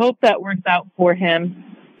 I hope that works out for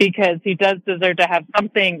him, because he does deserve to have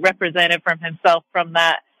something represented from himself from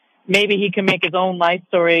that. Maybe he can make his own life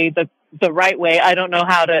story the right way. I don't know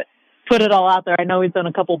how to put it all out there. I know he's done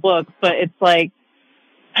a couple books, but it's like,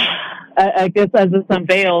 I guess as this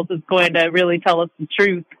unveils, it's going to really tell us the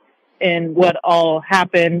truth in what all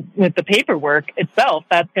happened with the paperwork itself.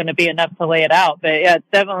 That's going to be enough to lay it out. But yeah, it's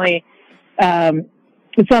definitely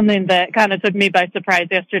something that kind of took me by surprise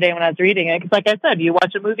yesterday when I was reading it. Because like I said, you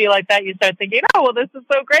watch a movie like that, you start thinking, oh, well, this is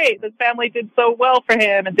so great. This family did so well for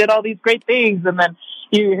him and did all these great things. And then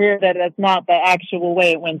you hear that that's not the actual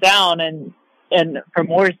way it went down. And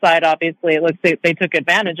from Orr's side, obviously, it looks like they took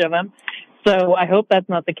advantage of him. So I hope that's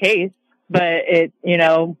not the case. But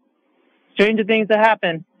stranger things that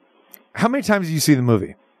happen. How many times did you see the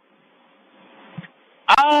movie?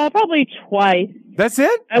 Probably twice. That's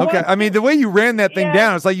it? Okay. I mean, the way you ran that thing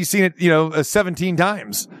down, it's like you've seen it, 17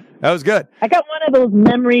 times. That was good. I got one of those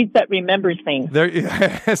memories that remembers things.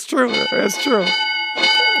 That's true. That's true.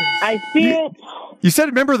 I see it. You said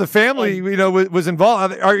a member of the family, was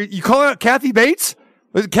involved. Are you calling out Kathy Bates?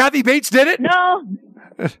 Was it Kathy Bates did it? No.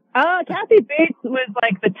 Kathy Bates was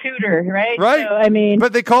like the tutor, right? Right. So, I mean,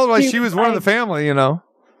 but they called her like she was one of the family, Yeah.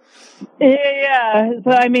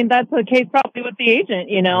 So, I mean, that's the case probably with the agent,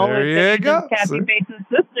 There you go. Kathy Bates'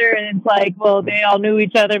 sister. And it's like, well, they all knew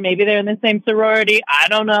each other. Maybe they're in the same sorority. I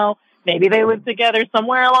don't know. Maybe they lived together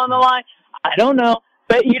somewhere along the line. I don't know.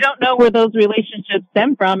 But you don't know where those relationships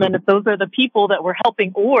stem from. And if those are the people that were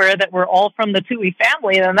helping Orr that were all from the Tui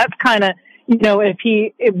family, then that's kind of, if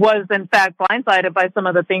it was in fact blindsided by some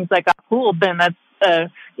of the things that got pulled, then that's,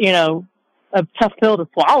 a tough pill to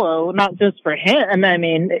swallow, not just for him. I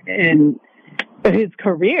mean, in his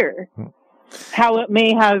career, how it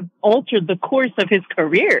may have altered the course of his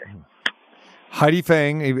career. Heidi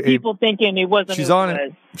Fang. People thinking he wasn't. She's on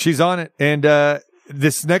it. She's on it. And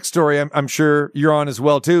this next story, I'm sure you're on as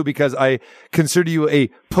well, too, because I consider you a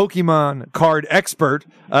Pokemon card expert,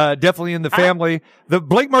 definitely in the family. The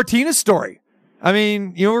Blake Martinez story. I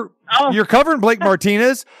mean, you're covering Blake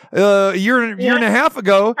Martinez a year and a half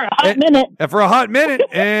ago. For a hot minute.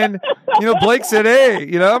 And, Blake said,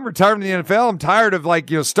 hey, I'm retiring from the NFL. I'm tired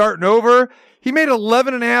of, starting over. He made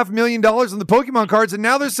 $11.5 million on the Pokemon cards, and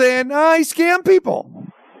now they're saying, he scammed people.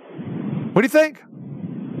 What do you think?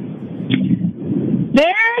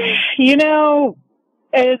 There,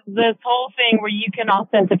 is this whole thing where you can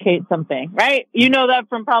authenticate something, right? You know that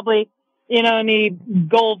from probably, any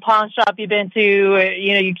gold pawn shop you've been to,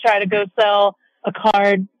 you try to go sell a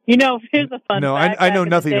card. Here's a fun fact. I know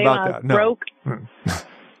nothing about that. No. Broke.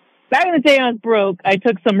 Back in the day I was broke, I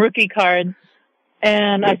took some rookie cards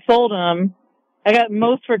and I sold them. I got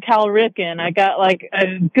most for Cal Ripken. I got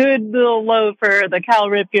a good little load for the Cal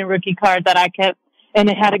Ripken rookie card that I kept, and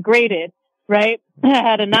it had it graded, right? I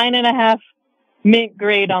had a 9.5 mint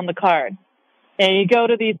grade on the card. And you go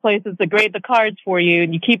to these places to grade the cards for you,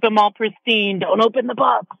 and you keep them all pristine. Don't open the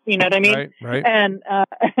box. You know what I mean? Right. And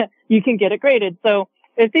you can get it graded. So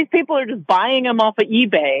if these people are just buying them off of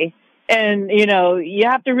eBay, and, you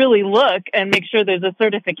have to really look and make sure there's a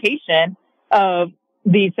certification of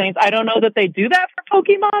these things. I don't know that they do that for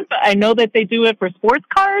Pokemon, but I know that they do it for sports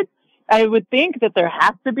cards. I would think that there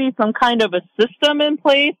has to be some kind of a system in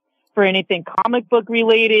place for anything comic book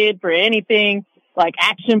related, for anything like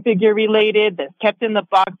action figure related that's kept in the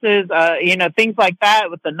boxes, things like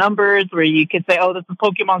that with the numbers where you could say, oh, this is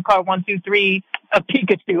Pokemon card 123 of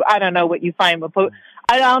Pikachu. I don't know what you find with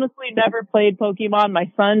I honestly never played Pokemon.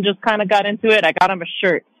 My son just kind of got into it. I got him a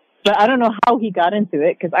shirt, but I don't know how he got into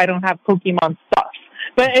it because I don't have Pokemon stuff.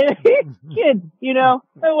 But kids, the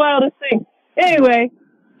wildest thing. Anyway,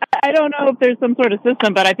 I don't know if there's some sort of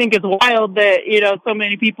system, but I think it's wild that, so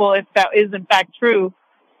many people, if that is in fact true,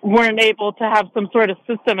 weren't able to have some sort of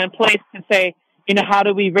system in place to say, how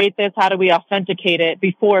do we rate this? How do we authenticate it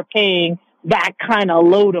before paying that kind of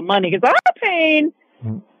load of money? Because I'm paying,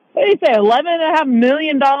 what did he say, $11.5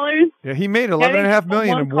 million? Yeah, he made $11.5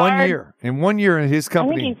 million in 1 year. In 1 year in his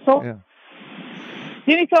company. I think he sold,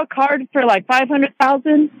 didn't he sell cards for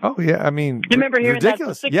 $500,000? Oh, yeah. I mean, remember hearing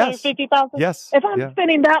ridiculous. That $650,000? Yes. If I'm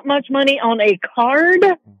spending that much money on a card,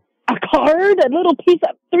 a little piece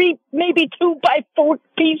of 3, maybe 2x4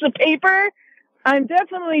 piece of paper, I'm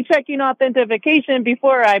definitely checking authentication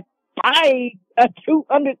before I buy a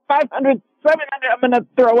 $200, $500, $700. I'm going to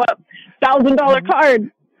throw up $1,000 card.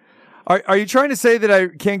 Are you trying to say that I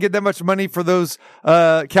can't get that much money for those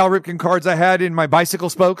Cal Ripken cards I had in my bicycle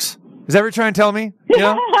spokes? Is that what you're trying to tell me?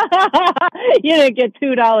 You didn't get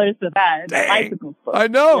 $2 for that. Bicycle spokes. I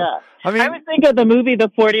know. Yeah. I mean, I would think of the movie The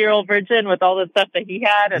 40-Year-Old Virgin with all the stuff that he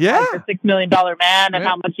had and the $6 million man and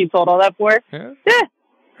how much he sold all that for. Yeah.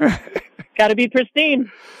 Got to be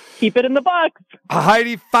pristine. Keep it in the box.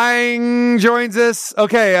 Heidi Fang joins us.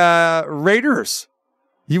 Okay, Raiders.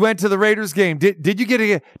 You went to the Raiders game. Did you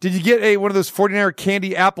get one of those 49er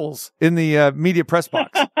candy apples in the media press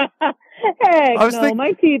box? Heck no,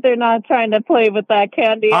 my teeth are not trying to play with that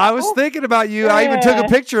candy. I was thinking about you. Yeah. I even took a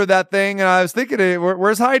picture of that thing, and I was thinking,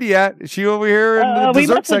 where's Heidi at? Is she over here in the dessert section? We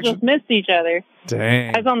must have just missed each other.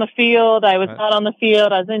 Dang. I was on the field. I was not on the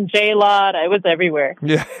field. I was in J-Lot. I was everywhere.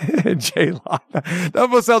 Yeah, J-Lot. That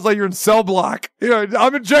almost sounds like you're in cell block.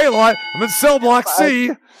 I'm in J-Lot. I'm in cell block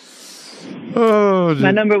C. Oh,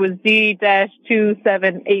 my number was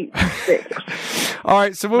D-2786. All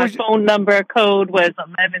right, so my phone number code was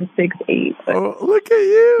 1168. Oh, look at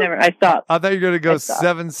you! I stopped. I thought you were going to go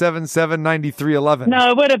 777-9311.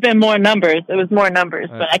 No, it would have been more numbers. It was more numbers,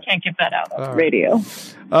 but I can't get that out on the radio.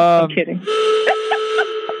 I'm kidding.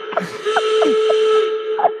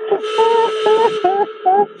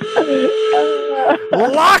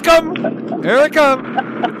 Lock them! Here they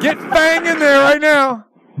come. Get Fang in there right now.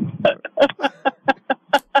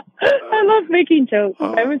 I love making jokes.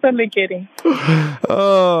 I was only kidding.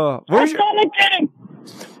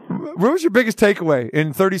 Where was your biggest takeaway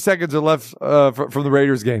in 30 seconds or left from the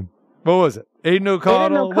Raiders game? What was it? Aiden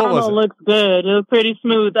O'Connell? What was it? Looks good. It was pretty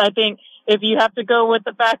smooth. I think if you have to go with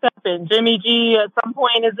the backup and Jimmy G at some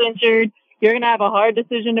point is injured, you're going to have a hard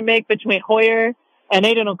decision to make between Hoyer and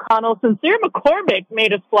Aiden O'Connell. Sincere McCormick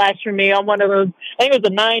made a splash for me on one of those. I think it was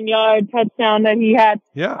a 9-yard touchdown that he had.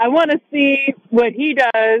 Yeah. I want to see what he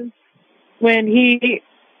does when he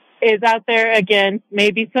is out there again,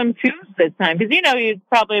 maybe some twos this time. Because, he's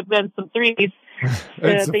probably been some threes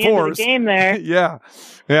at the end of the game there. Yeah.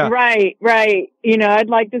 Right. I'd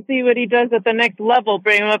like to see what he does at the next level,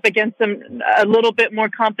 bring him up against a little bit more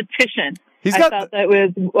competition. I thought that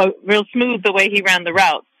was real smooth the way he ran the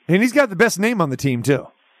route. And he's got the best name on the team, too.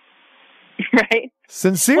 Right.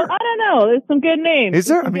 Sincere. Well, I don't know. There's some good names. Is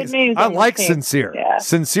there? I like team. Sincere. Yeah.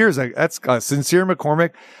 Sincere is that's Sincere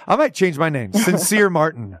McCormick. I might change my name. Sincere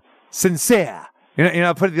Martin. Sincere.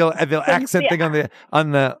 Put the accent thing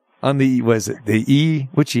on the was it the E?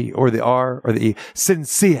 Which E or the R or the E?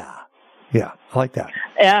 Sincere. Yeah, I like that.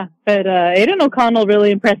 Yeah, but Aiden O'Connell really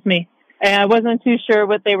impressed me. And I wasn't too sure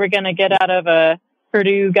what they were going to get out of a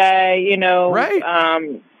Purdue guy,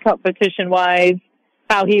 right. Competition-wise,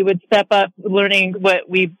 how he would step up, learning what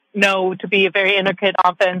we know to be a very intricate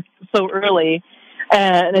offense so early.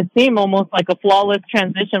 And it seemed almost like a flawless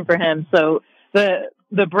transition for him. So the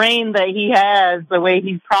brain that he has, the way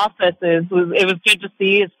he processes, it was good to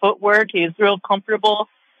see his footwork. He was real comfortable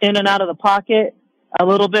in and out of the pocket. A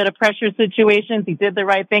little bit of pressure situations. He did the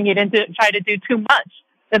right thing. He didn't try to do too much.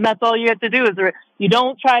 And that's all you have to do is you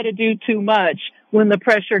don't try to do too much when the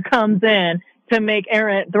pressure comes in to make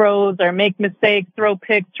errant throws or make mistakes, throw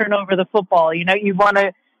picks, turn over the football. You want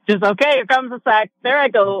to just, okay, here comes the sack. There I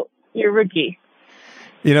go. You're rookie.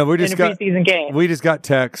 We just got preseason game. We just got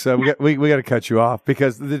text. So we got to cut you off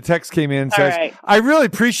because the text came in and says, right. I really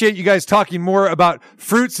appreciate you guys talking more about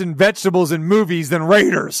fruits and vegetables in movies than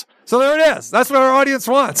Raiders. So there it is. That's what our audience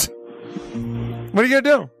wants. What are you going to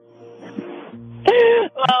do?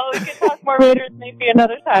 Well, we can talk more Raiders maybe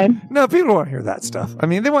another time. No, people don't want to hear that stuff. I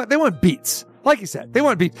mean, they want beats. Like you said, they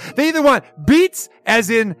want beats. They either want beats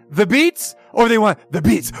as in the beats or they want the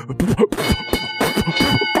beats.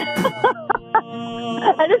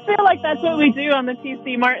 I just feel like that's what we do on the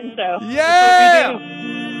TC Martin show.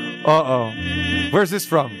 Yeah! Uh-oh. Where's this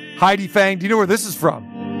from? Heidi Fang, do you know where this is from?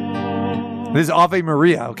 This is Ave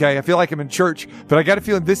Maria, okay? I feel like I'm in church, but I got a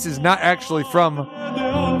feeling this is not actually from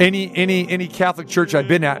any Catholic church I've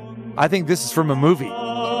been at. I think this is from a movie.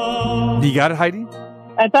 You got it, Heidi?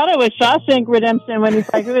 I thought it was Shawshank Redemption when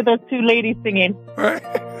he's like, who are those two ladies singing? Right.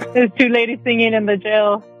 There's two ladies singing in the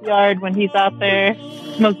jail yard when he's out there.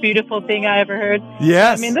 Most beautiful thing I ever heard.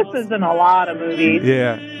 Yes. I mean, this is in a lot of movies.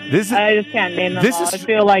 Yeah. I just can't name them all. I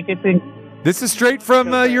feel like it's in... This is straight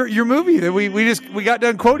from your movie that we got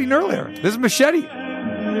done quoting earlier. This is Machete.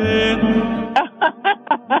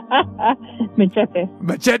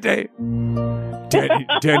 Machete.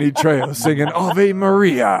 Danny Trejo singing Ave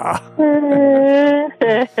Maria.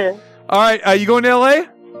 All right, you going to L.A.?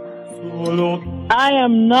 I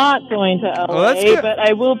am not going to LA, but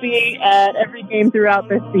I will be at every game throughout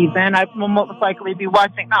this season. I will most likely be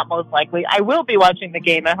watching, not most likely, I will be watching the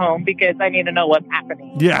game at home because I need to know what's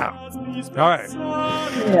happening. Yeah. All right.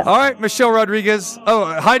 Yeah. All right, Michelle Rodriguez.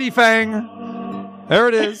 Oh, Heidi Fang. There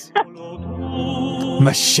it is.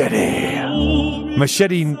 Machete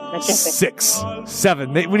 6,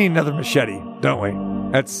 7. We need another machete, don't we?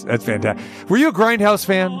 That's fantastic. Were you a Grindhouse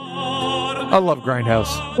fan? I love Grindhouse.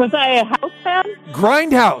 Was I a house fan?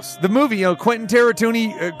 Grindhouse, the movie, Quentin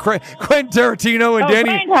Tarantino and Danny.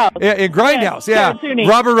 Grindhouse. Yeah, Grindhouse. Yeah.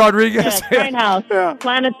 Robert Rodriguez. Yeah, Grindhouse. Yeah.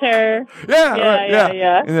 Planet Terror.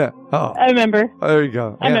 Yeah. Oh. I remember. Oh, there you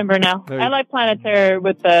go. I remember now. I like Planet Terror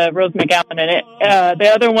with Rose McGowan in it.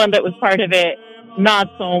 The other one that was part of it,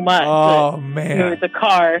 not so much. Oh, man. The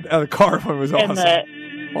car. The car one was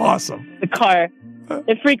awesome. Awesome. The car.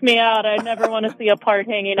 It freaked me out. I never want to see a part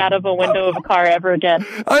hanging out of a window of a car ever again.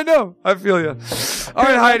 I know. I feel you. All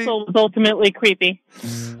right, Heidi. It was ultimately creepy.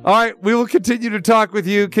 All right. We will continue to talk with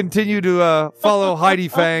you. Continue to follow Heidi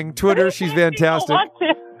Fang. Twitter. She's fantastic.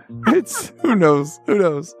 Who knows?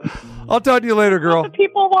 I'll talk to you later, girl. What the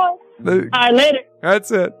people want. All right, later. That's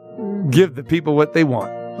it. Give the people what they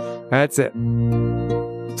want. That's it.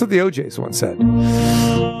 That's what the OJs once said.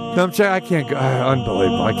 No, I can't go.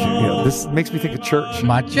 Unbelievable. I can't. This makes me think of church.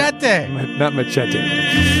 Machete. Not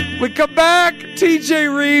machete. We come back.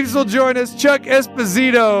 TJ Reeves will join us. Chuck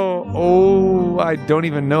Esposito. Oh, I don't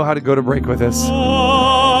even know how to go to break with this.